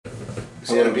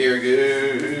Louisiana beer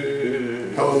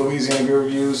good. Hello, Louisiana beer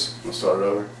reviews. We'll start it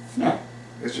over. No,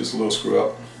 it's just a little screw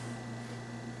up.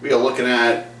 We are looking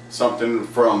at something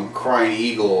from Crying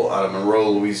Eagle out of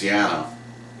Monroe, Louisiana.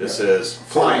 This is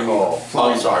Flying Eagle.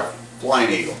 Flying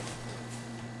Eagle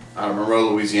out of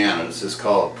Monroe, Louisiana. This is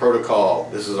called Protocol.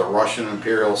 This is a Russian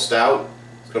Imperial Stout.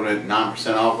 It's coming at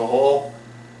 9% alcohol.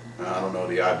 I don't know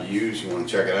the IBUs. You want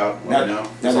to check it out? Let me know.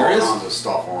 There's all kinds of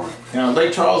stuff on it. Now, in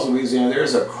Lake Charles, Louisiana,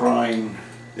 there's a Crying.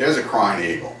 There's a Crying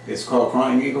Eagle. It's called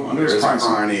Crying Eagle. There's a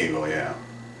Crying Eagle, yeah.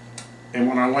 And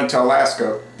when I went to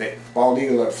Alaska, that bald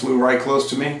eagle that flew right close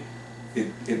to me,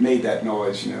 it made that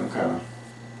noise, you know, kind of.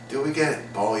 Do we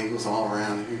get bald eagles all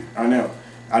around here? I know.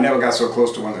 I never got so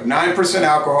close to one. 9%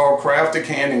 alcohol, crafted,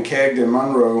 canned, and kegged in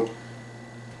Monroe.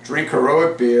 Drink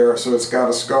heroic beer, so it's got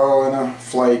a skull and a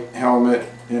flight helmet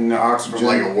and the oxygen. From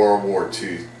like a World War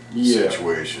II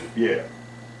situation. Yeah.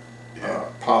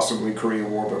 Possibly Korean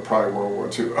War, but probably World War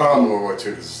II. World War II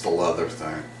because it's the leather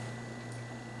thing.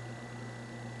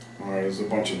 Alright, there's a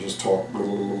bunch of just talk.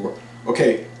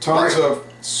 Okay, tons of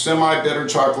semi-bitter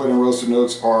chocolate and roasted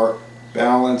notes are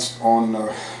balanced on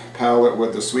the palate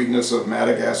with the sweetness of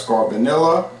Madagascar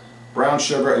Vanilla, brown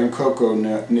sugar, and cocoa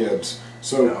nibs.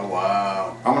 So, oh,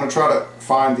 wow. I'm going to try to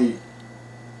find the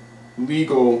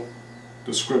legal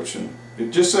description.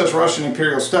 It just says Russian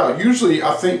Imperial Stout. Usually,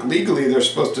 I think legally they're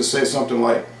supposed to say something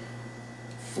like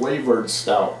flavored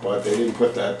stout, but they didn't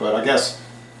put that. But I guess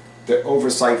the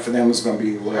oversight for them is going to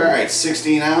be low. All right,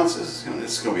 16 ounces.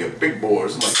 It's going to be a big boy.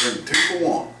 It's like drinking 2 for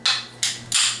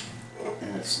 1.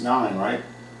 And it's 9, right?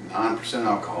 9%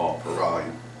 alcohol per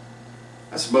volume.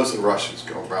 That's most of the Russians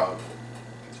go, bro.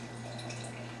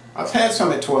 I've had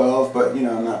some at 12, but you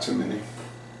know, not too many.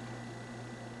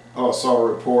 Oh, I saw a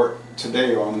report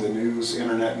today on the news,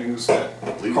 internet news, that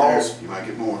you might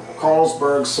get more.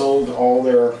 Carlsberg sold all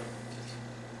their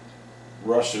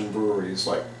Russian breweries,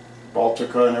 like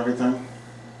Baltica and everything.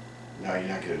 No, you're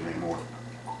not getting any more.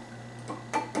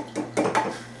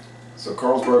 So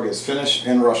Carlsberg is finished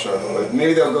in Russia, but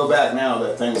maybe they'll go back now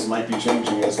that things might be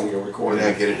changing as we are recording. We're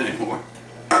not getting any more.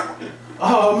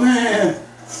 Oh man,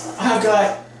 I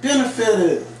got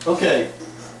benefited. Okay.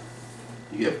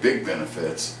 You get big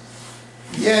benefits.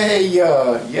 Yay,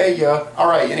 yeah. All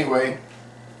right, anyway.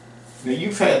 Now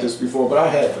you've had this before, but I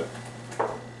haven't.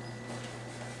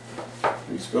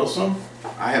 Did you spill some?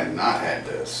 I have not had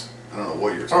this. I don't know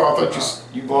what you're talking about. Oh, I thought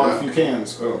you bought a few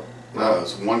cans. Oh. No, it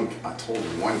was one. I told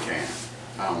you 1 can. I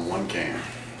found 1 can.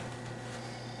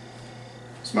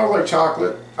 Smells like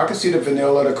chocolate. I can see the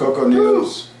vanilla, the cocoa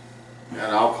nibs.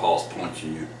 That alcohol's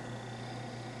punching you.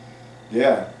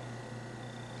 Yeah.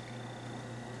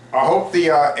 I hope the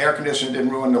air conditioning didn't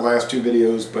ruin the last 2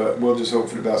 videos, but we'll just hope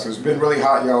for the best. It's been really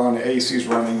hot, y'all, and the AC's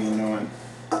running, you know. And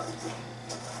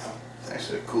it's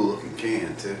actually a cool looking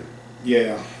can, too.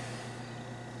 Yeah.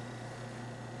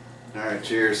 Alright,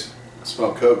 cheers. I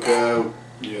smell cocoa.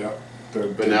 Yeah. The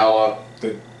vanilla.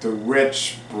 The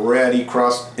rich, bready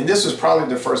crust. And this is probably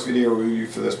the first video review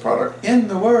for this product in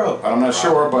the world. I'm not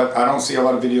sure, but I don't see a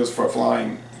lot of videos for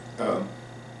Flying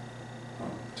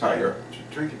Tiger.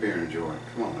 Drink your beer and enjoy.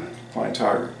 Come on, man. Flying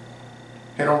Tiger.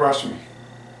 Hey, don't rush me.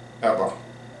 Ever.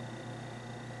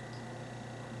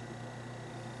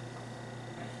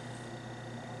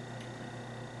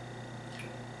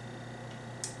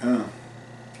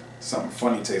 Something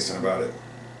funny tasting about it.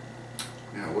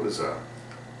 Yeah, what is that?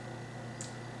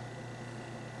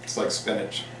 It's like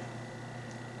spinach.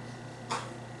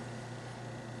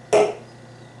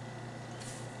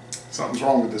 Something's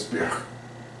wrong with this beer.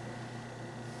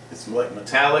 It's like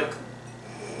metallic.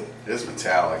 It is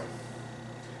metallic.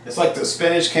 It's like the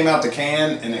spinach came out the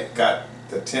can and it got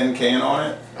the tin can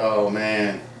on it. Oh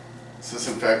man, is this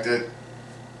infected?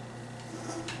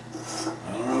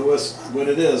 I don't know what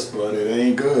it is, but it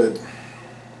ain't good.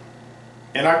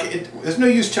 And there's no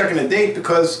use checking the date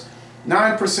because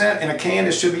 9% in a can,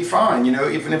 it should be fine, you know,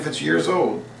 even if it's years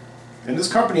old. And this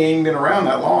company ain't been around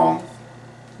that long.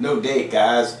 No date,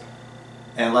 guys.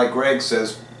 And like Greg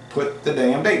says, put the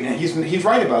damn date. And he's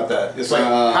right about that. It's like,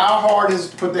 how hard is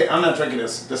it to put date? I'm not drinking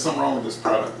this. There's something wrong with this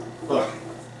product. Look,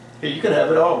 here, you could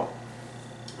have it all.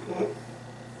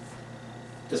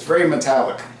 It's very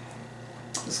metallic.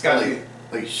 It's got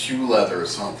like shoe leather or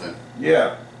something.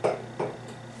 Yeah.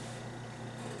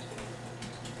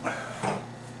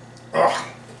 Ugh.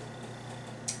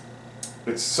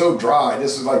 It's so dry.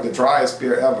 This is like the driest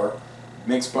beer ever.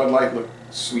 Makes Bud Light look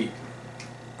sweet.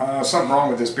 Something wrong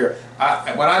with this beer.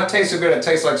 When I taste a beer, it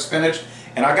tastes like spinach.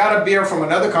 And I got a beer from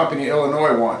another company in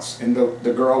Illinois once, and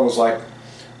the girl was like,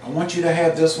 I want you to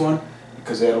have this one,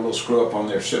 because they had a little screw up on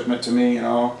their shipment to me and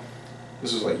all.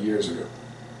 This was like years ago.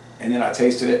 and then I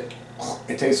tasted it.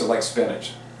 It tasted like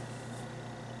spinach.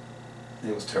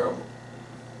 It was terrible.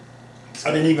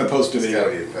 I didn't even post a It's video.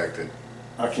 gotta be affected.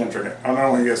 I can't drink it. I don't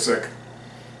want to get sick.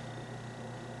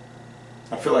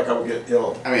 I feel like I would get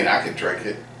ill. I mean, I could drink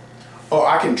it. Oh,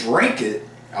 I can drink it,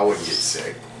 I wouldn't get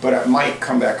sick. but it might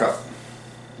come back up.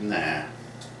 Nah.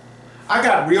 I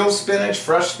got real spinach,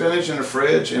 fresh spinach in the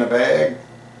fridge in a bag.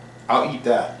 I'll eat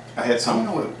that. I had I don't some.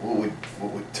 know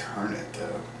what would turn it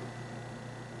though.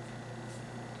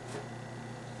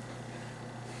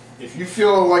 If you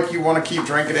feel like you want to keep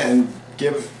drinking it and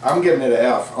I'm giving it an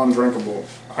F, undrinkable.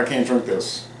 I can't drink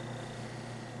this.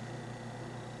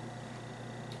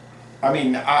 I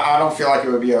mean, I don't feel like it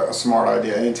would be a smart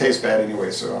idea, and it tastes bad anyway,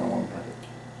 so I don't want to drink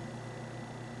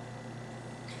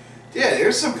it. Yeah,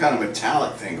 there's some kind of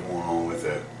metallic thing going on with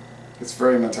it. It's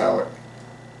very metallic.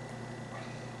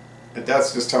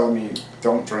 That's just telling me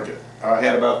don't drink it. I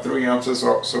had about 3 ounces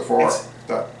so far.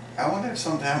 I wonder if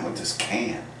something happened with this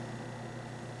can.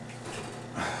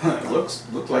 It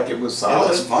looked like it was It solid.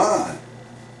 looks fine.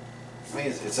 I mean,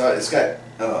 it's got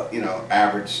you know,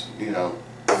 average, you know,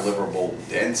 deliverable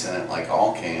dents in it like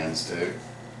all cans do.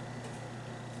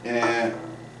 Yeah,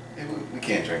 we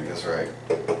can't drink this, right?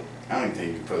 I don't even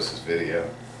think you can post this video.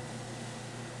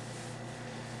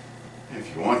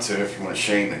 If you want to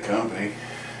shame the company.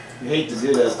 You hate to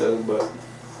do that though, but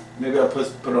maybe I'll put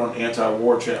it on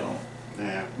anti-war channel.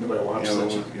 Yeah. Nobody watches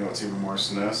that shit. You know what's even worse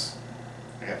than this?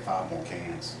 I got 5 more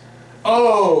cans.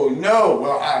 Oh no!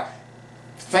 Well,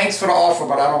 thanks for the offer,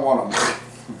 but I don't want them.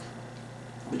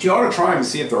 But you ought to try them and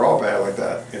see if they're all bad like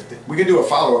that. We could do a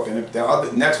follow-up, and if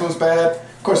the next one's bad,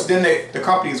 of course, then the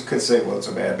companies could say, well, it's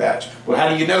a bad batch. Well, how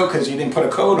do you know? Because you didn't put a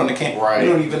code on the can. Right.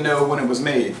 You don't even know when it was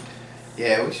made.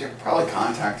 Yeah, we should probably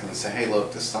contact them and say, hey,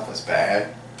 look, this stuff is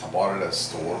bad. I bought it at a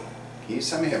store. Can you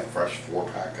send me a fresh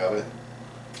 4-pack of it?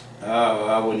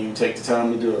 I wouldn't even take the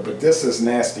time to do it, but this is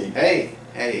nasty. Hey,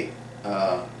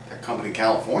 that company in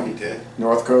California did.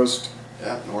 North Coast.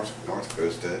 Yeah, North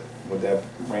Coast did. With that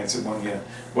rancid one, yeah.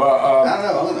 Well, I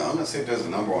don't know. I'm gonna see if there's a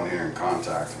number on here and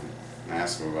contact them and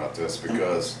ask them about this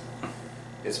because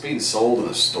it's being sold in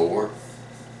a store,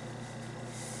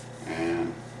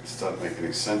 and this doesn't make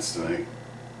any sense to me.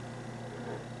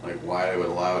 Like why they would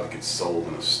allow it to get sold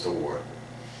in a store.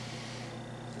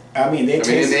 I mean, it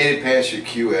made it past your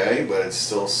QA, but it's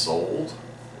still sold.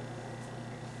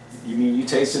 You mean you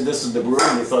tasted this at the brewery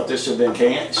and you thought this should have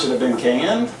been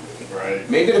canned? Right.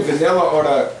 Maybe the vanilla or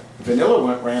the vanilla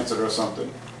went rancid or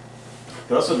something.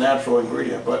 That's a natural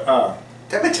ingredient, but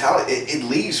that metallic, it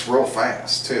leaves real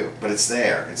fast too, but it's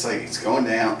there. It's like it's going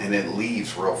down and it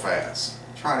leaves real fast.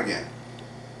 Try it again.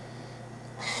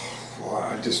 Well,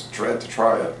 I just dread to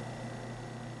try it.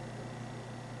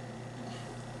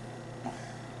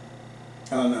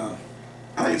 I don't know.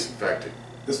 I think it's infected.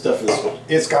 This stuff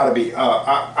it's got to be.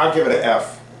 I'll give it an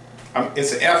F.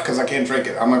 It's an F because I can't drink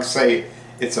it. I'm gonna say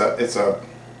it's a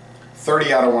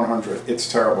 30 out of 100.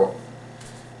 It's terrible.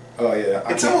 Oh yeah.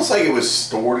 It's almost like it was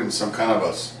stored in some kind of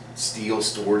a steel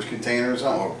storage container or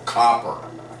something, or copper.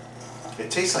 It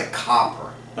tastes like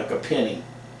copper. Like a penny.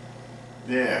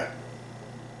 Yeah.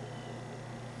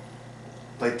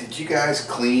 Like, did you guys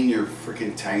clean your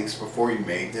freaking tanks before you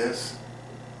made this?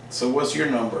 So what's your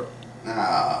number?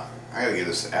 Nah, I gotta give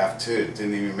this an F too. It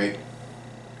didn't even make,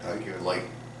 I give it like,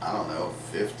 I don't know,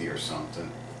 50 or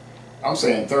something. I'm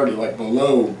saying 30, like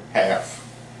below half.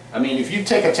 I mean, if you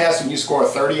take a test and you score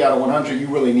 30 out of 100, you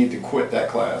really need to quit that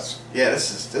class. Yeah,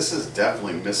 this is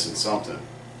definitely missing something.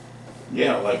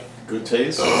 Yeah, like good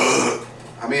taste.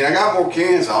 I mean, I got more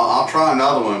cans. I'll try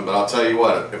another one, but I'll tell you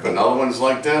what, if another one's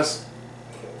like this,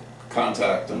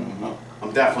 contact them. Huh?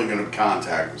 I'm definitely going to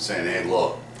contact them saying, hey,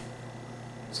 look,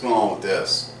 what's going on with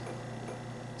this?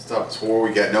 Stuff is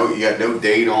horrible. You got no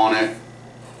date on it.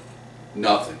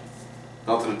 Nothing.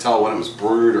 Nothing to tell when it was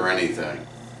brewed or anything.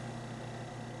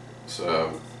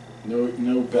 So,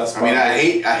 no best. I mean,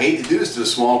 I hate to do this to the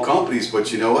small companies,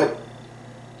 but you know what?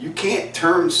 You can't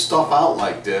turn stuff out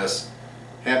like this,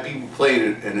 have people pay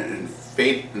an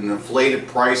inflated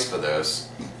price for this,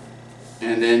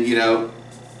 and then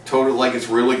told it like it's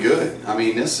really good. I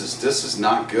mean, this is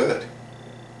not good.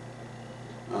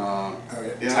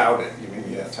 Touted. You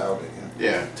mean touted?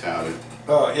 Yeah, touted.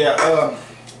 Yeah.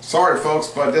 Sorry, folks,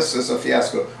 but this is a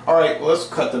fiasco. All right, well, let's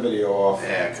cut the video off.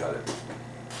 Yeah, cut it.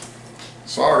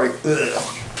 Sorry.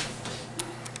 Ugh.